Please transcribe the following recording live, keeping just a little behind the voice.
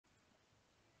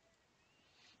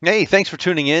Hey, thanks for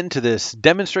tuning in to this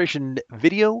demonstration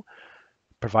video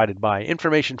provided by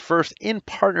Information First in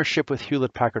partnership with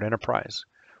Hewlett-Packard Enterprise.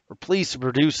 We're pleased to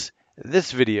produce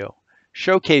this video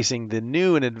showcasing the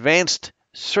new and advanced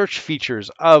search features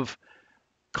of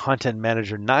Content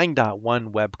Manager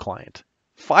 9.1 Web Client.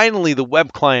 Finally, the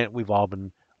web client we've all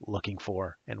been looking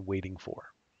for and waiting for.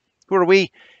 Who are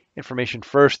we? Information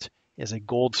First is a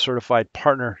gold certified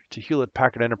partner to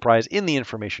Hewlett-Packard Enterprise in the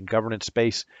information governance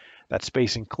space. That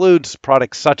space includes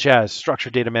products such as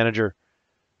Structured Data Manager,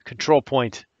 Control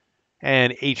Point,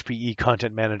 and HPE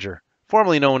Content Manager,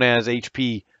 formerly known as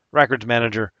HP Records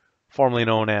Manager, formerly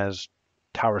known as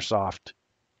TowerSoft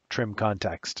Trim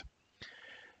Context.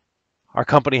 Our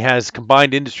company has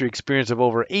combined industry experience of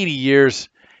over 80 years.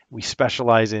 We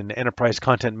specialize in enterprise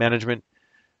content management,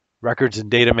 records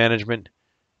and data management,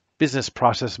 business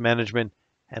process management,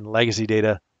 and legacy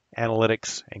data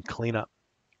analytics and cleanup.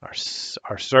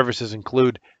 Our services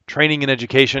include training and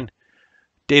education,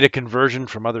 data conversion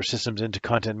from other systems into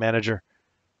Content Manager,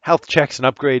 health checks and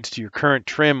upgrades to your current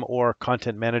Trim or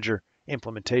Content Manager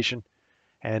implementation,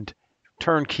 and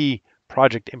turnkey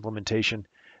project implementation.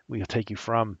 We'll take you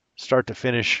from start to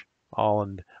finish, all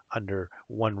under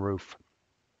one roof.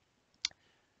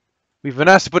 We've been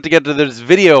asked to put together this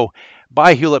video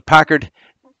by Hewlett-Packard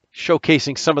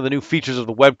showcasing some of the new features of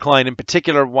the web client. In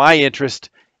particular, my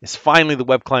interest is finally the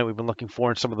web client we've been looking for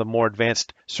and some of the more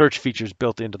advanced search features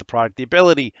built into the product. The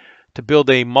ability to build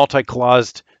a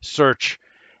multi-claused search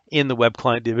in the web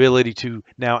client, the ability to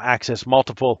now access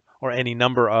multiple or any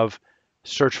number of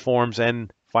search forms,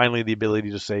 and finally the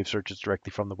ability to save searches directly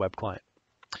from the web client.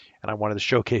 And I wanted to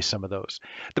showcase some of those.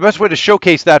 The best way to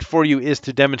showcase that for you is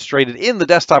to demonstrate it in the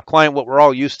desktop client, what we're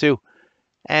all used to,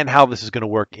 and how this is going to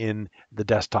work in the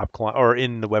desktop client or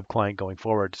in the web client going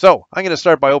forward. So I'm going to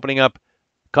start by opening up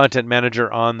Content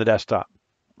Manager on the desktop.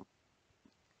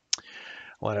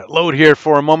 Let it load here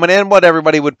for a moment. And what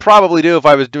everybody would probably do if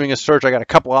I was doing a search, I got a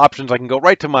couple of options. I can go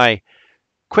right to my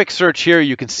quick search here.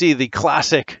 You can see the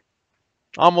classic,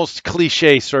 almost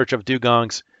cliche search of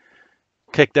dugongs.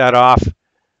 Kick that off,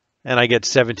 and I get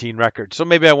 17 records. So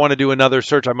maybe I want to do another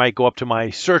search. I might go up to my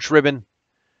search ribbon,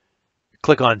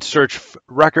 click on Search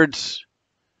Records,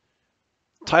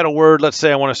 title word. Let's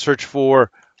say I want to search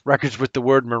for records with the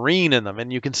word marine in them.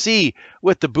 And you can see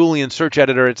with the Boolean search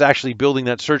editor, it's actually building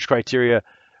that search criteria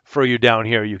for you down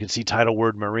here. You can see title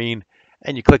word marine,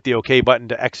 and you click the OK button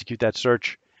to execute that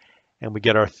search, and we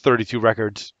get our 32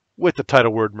 records with the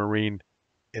title word marine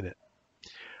in it.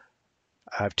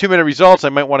 I have 2-minute results. I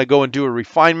might want to go and do a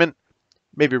refinement,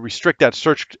 maybe restrict that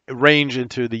search range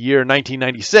into the year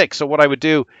 1996. So what I would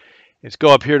do is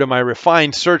go up here to my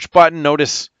refine search button.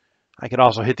 Notice I can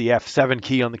also hit the F7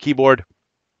 key on the keyboard.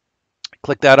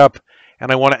 Click that up,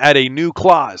 and I want to add a new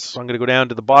clause. So I'm going to go down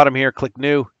to the bottom here, click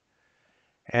new.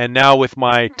 And now with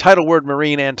my title word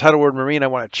marine and title word marine, I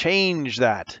want to change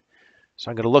that. So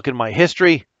I'm going to look in my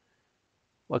history,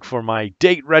 look for my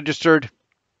date registered.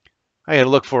 I got to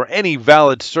look for any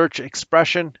valid search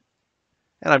expression,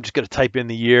 and I'm just going to type in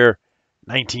the year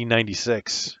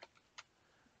 1996.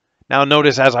 Now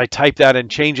notice as I type that and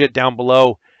change it down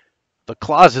below, the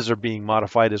clauses are being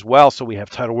modified as well. So we have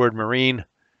title word marine,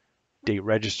 date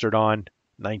registered on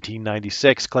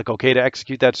 1996. Click OK to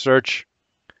execute that search,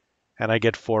 and I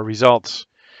get 4 results.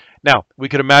 Now, we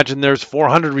could imagine there's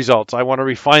 400 results. I want to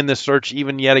refine this search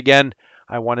even yet again.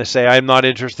 I want to say I'm not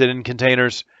interested in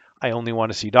containers. I only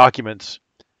want to see documents.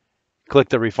 Click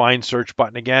the refine search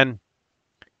button again.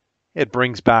 It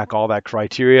brings back all that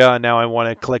criteria. Now I want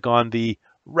to click on the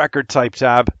record type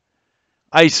tab.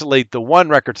 Isolate the one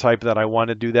record type that I want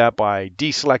to do that by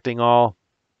deselecting all.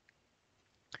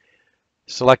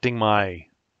 Selecting my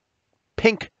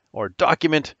pink or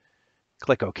document.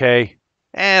 Click OK.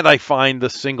 And I find the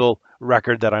single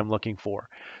record that I'm looking for.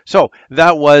 So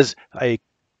that was a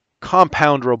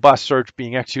compound, robust search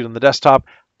being executed on the desktop.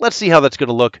 Let's see how that's going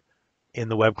to look in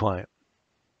the web client.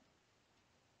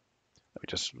 Let me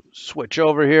just switch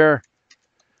over here.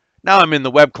 Now I'm in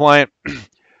the web client.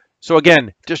 So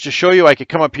again, just to show you, I could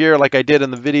come up here like I did in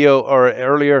the video or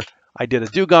earlier. I did a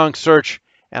dugong search,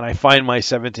 and I find my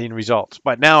 17 results.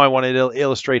 But now I want to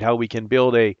illustrate how we can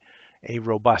build a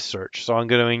robust search. So I'm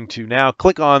going to now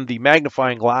click on the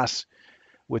magnifying glass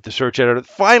with the search editor.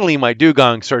 Finally, my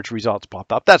dugong search results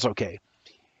popped up. That's okay.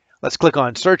 Let's click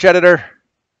on search editor.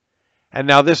 And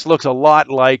now this looks a lot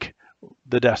like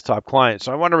the desktop client.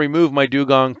 So I want to remove my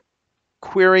dugong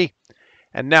query.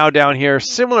 And now down here,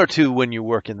 similar to when you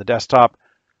work in the desktop,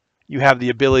 you have the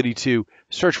ability to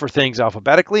search for things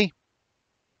alphabetically,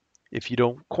 if you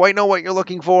don't quite know what you're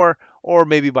looking for, or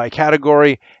maybe by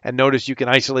category. And notice you can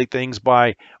isolate things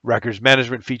by records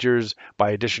management features,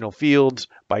 by additional fields,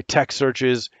 by text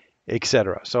searches,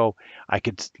 etc. So I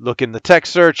could look in the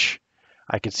text search,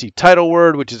 I can see title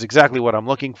word, which is exactly what I'm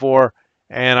looking for,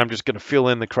 and I'm just going to fill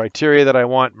in the criteria that I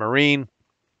want, marine,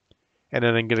 and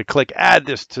then I'm going to click add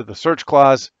this to the search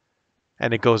clause,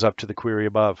 and it goes up to the query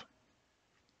above.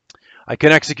 I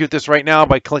can execute this right now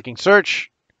by clicking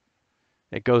search.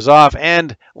 It goes off,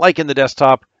 and like in the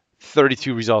desktop,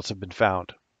 32 results have been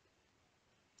found.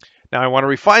 Now I want to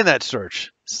refine that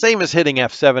search. Same as hitting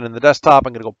F7 in the desktop.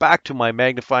 I'm going to go back to my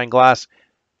magnifying glass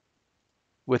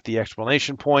with the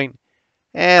exclamation point,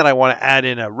 and I want to add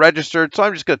in a registered. So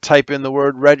I'm just going to type in the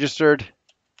word registered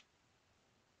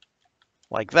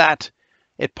like that.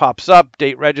 It pops up,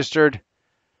 date registered.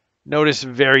 Notice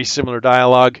very similar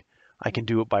dialog. I can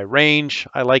do it by range.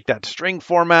 I like that string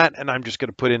format, and I'm just going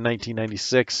to put in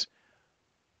 1996,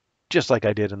 just like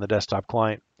I did in the desktop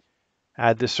client.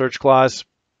 Add this search clause.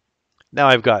 Now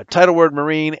I've got title word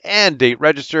marine and date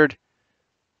registered.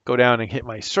 Go down and hit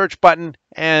my search button,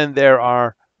 and there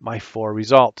are my 4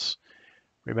 results.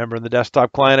 Remember in the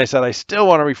desktop client, I said I still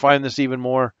want to refine this even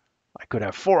more. I could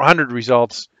have 400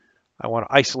 results. I want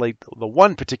to isolate the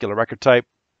one particular record type.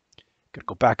 Going to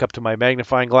go back up to my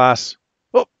magnifying glass.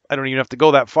 Oh, I don't even have to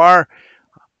go that far,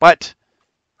 but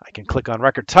I can click on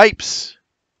record types,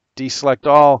 deselect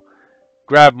all,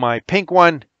 grab my pink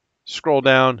one, scroll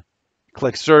down,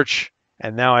 click search,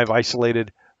 and now I've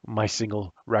isolated my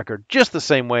single record just the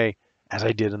same way as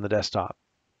I did in the desktop.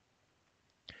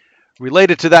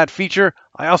 Related to that feature,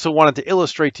 I also wanted to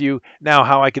illustrate to you now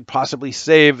how I could possibly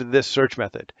save this search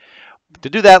method. To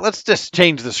do that, let's just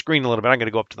change the screen a little bit. I'm going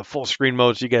to go up to the full screen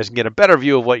mode so you guys can get a better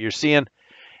view of what you're seeing.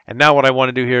 And now what I want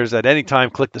to do here is at any time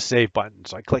click the save button.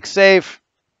 So I click save,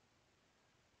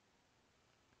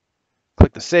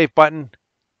 click the save button.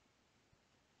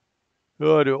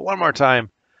 Oh, do it one more time.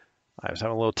 I was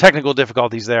having a little technical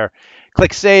difficulties there.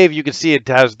 Click save. You can see it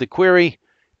has the query,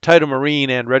 title marine,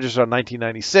 and registered on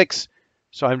 1996.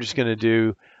 So I'm just going to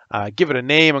do, give it a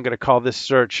name. I'm going to call this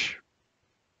search.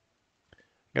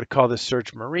 I'm going to call this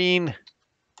search marine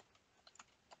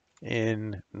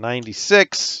in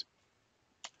 96.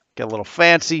 Get a little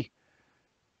fancy.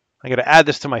 I'm going to add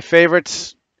this to my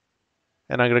favorites,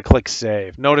 and I'm going to click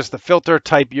save. Notice the filter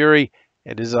type URI.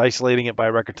 It is isolating it by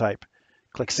record type.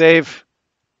 Click save.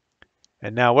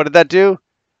 And now what did that do?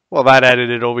 Well, that added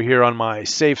it over here on my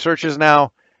save searches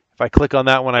now. If I click on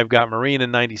that one, I've got marine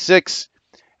in 96.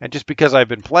 And just because I've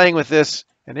been playing with this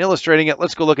and illustrating it,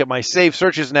 let's go look at my save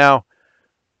searches now.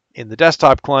 In the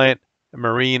desktop client,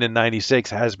 marine in 96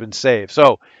 has been saved.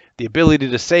 So the ability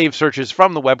to save searches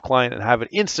from the web client and have it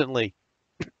instantly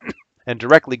and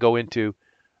directly go into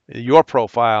your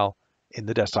profile in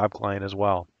the desktop client as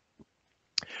well.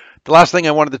 The last thing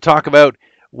I wanted to talk about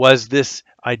was this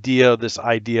idea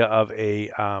of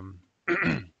a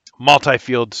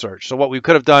multi-field search. So what we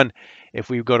could have done if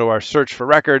we go to our search for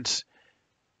records,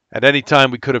 at any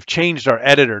time we could have changed our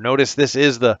editor. Notice this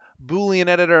is the Boolean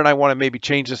editor, and I want to maybe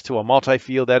change this to a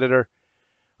multi-field editor.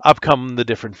 Up come the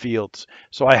different fields.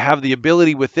 So I have the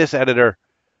ability with this editor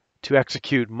to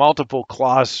execute multiple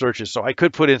clause searches. So I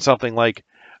could put in something like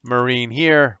marine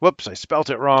here. Whoops, I spelt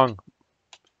it wrong.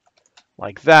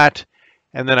 Like that.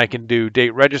 And then I can do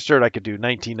date registered. I could do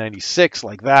 1996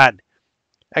 like that.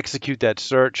 Execute that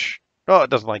search. Oh, it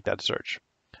doesn't like that search.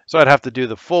 So I'd have to do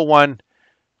the full one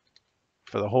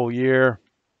for the whole year.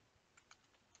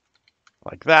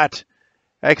 Like that.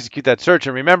 Execute that search.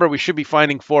 And remember, we should be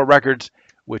finding 4 records,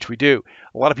 which we do.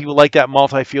 A lot of people like that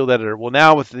multi-field editor. Well,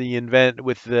 now with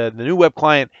the new web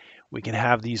client, we can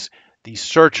have these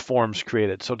search forms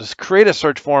created. So to create a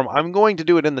search form, I'm going to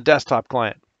do it in the desktop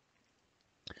client.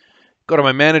 Go to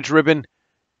my Manage ribbon,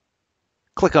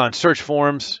 click on Search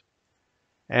Forms,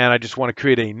 and I just want to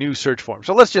create a new search form.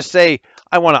 So let's just say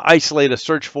I want to isolate a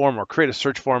search form or create a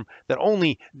search form that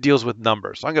only deals with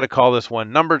numbers. So I'm going to call this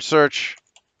one Numbered Search.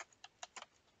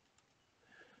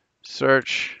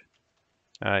 Search.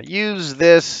 Use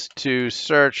this to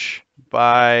search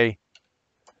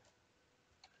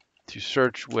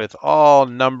with all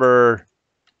number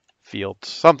fields,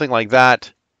 something like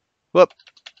that. Whoop.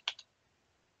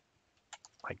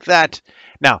 Like that.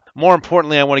 Now, more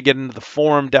importantly, I want to get into the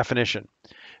form definition.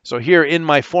 So here in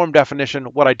my form definition,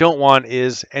 what I don't want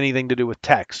is anything to do with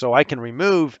text. So I can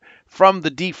remove from the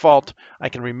default, I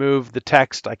can remove the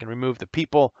text, I can remove the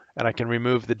people, and I can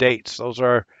remove the dates. Those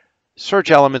are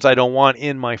search elements I don't want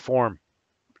in my form.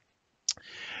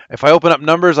 If I open up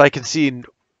numbers, I can see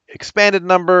expanded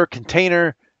number,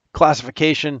 container,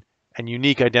 classification, and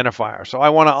unique identifier. So I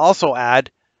want to also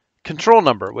add control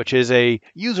number, which is a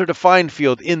user-defined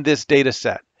field in this data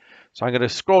set. So I'm going to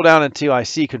scroll down until I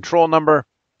see control number.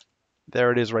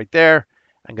 There it is right there.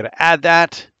 I'm going to add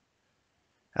that.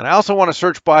 And I also want to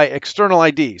search by external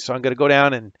ID. So I'm going to go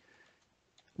down and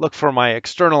look for my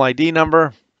external ID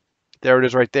number. There it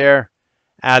is right there.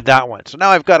 Add that one. So now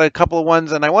I've got a couple of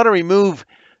ones, and I want to remove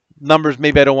numbers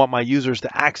maybe I don't want my users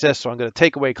to access. So I'm going to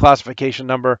take away classification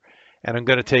number, and I'm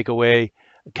going to take away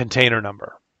container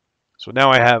number. So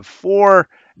now I have 4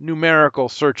 numerical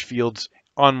search fields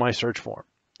on my search form.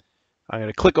 I'm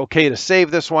going to click OK to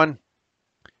save this one.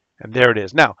 And there it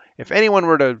is. Now, if anyone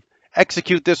were to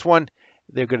execute this one,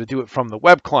 they're going to do it from the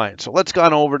web client. So let's go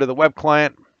on over to the web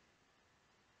client.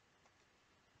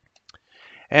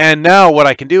 And now what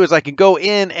I can do is I can go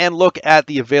in and look at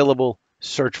the available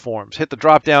search forms. Hit the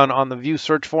drop down on the view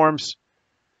search forms.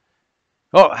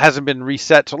 Oh, it hasn't been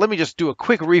reset. So let me just do a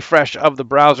quick refresh of the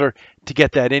browser to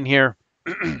get that in here.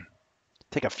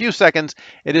 Take a few seconds.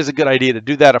 It is a good idea to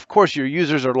do that. Of course, your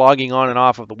users are logging on and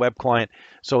off of the web client,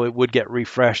 so it would get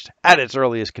refreshed at its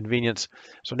earliest convenience.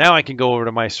 So now I can go over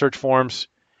to my search forms,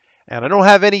 and I don't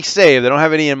have any saved. I don't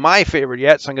have any in my favorite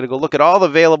yet, so I'm going to go look at all the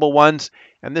available ones,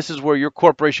 and this is where your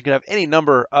corporation can have any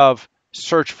number of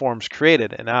search forms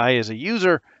created. And I, as a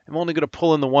user, am only going to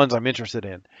pull in the ones I'm interested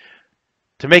in.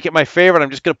 To make it my favorite, I'm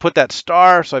just going to put that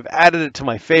star, so I've added it to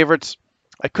my favorites.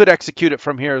 I could execute it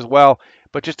from here as well,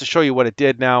 but just to show you what it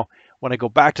did now, when I go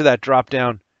back to that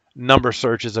drop-down, number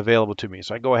search is available to me.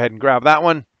 So I go ahead and grab that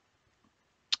one,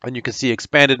 and you can see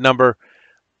expanded number,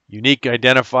 unique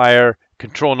identifier,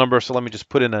 control number. So let me just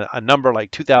put in a number like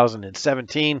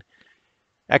 2017,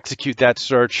 execute that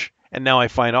search, and now I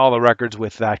find all the records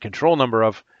with that control number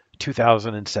of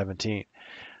 2017.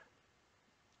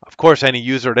 Of course, any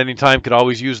user at any time could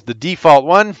always use the default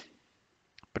one,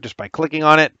 but just by clicking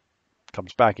on it, it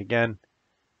comes back again.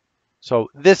 So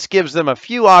this gives them a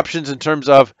few options in terms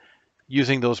of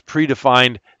using those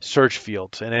predefined search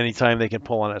fields, and anytime they can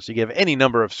pull on it. So you give any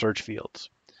number of search fields.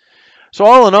 So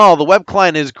all in all, the web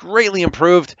client is greatly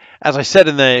improved. As I said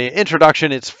in the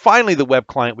introduction, it's finally the web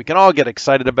client we can all get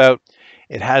excited about.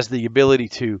 It has the ability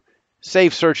to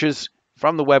save searches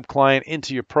from the web client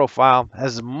into your profile. It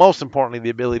has, most importantly,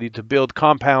 the ability to build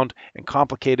compound and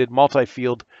complicated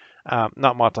multi-field,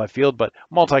 not multi-field, but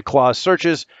multi-clause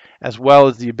searches, as well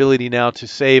as the ability now to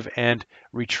save and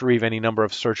retrieve any number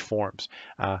of search forms.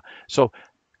 So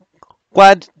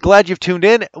glad you've tuned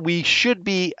in. We should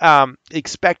be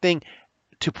expecting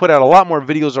to put out a lot more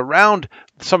videos around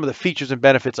some of the features and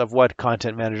benefits of what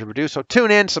Content Manager would do. So tune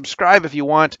in, subscribe if you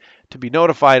want to be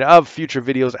notified of future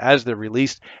videos as they're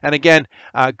released. And again,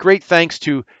 great thanks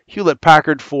to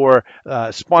Hewlett-Packard for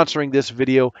sponsoring this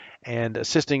video and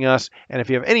assisting us. And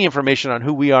if you have any information on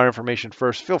who we are, Information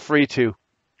First, feel free to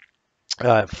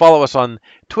follow us on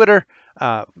Twitter,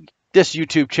 this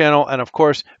YouTube channel, and of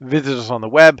course, visit us on the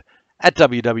web at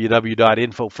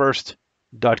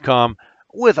www.infofirst.com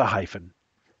with a hyphen.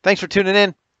 Thanks for tuning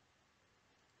in.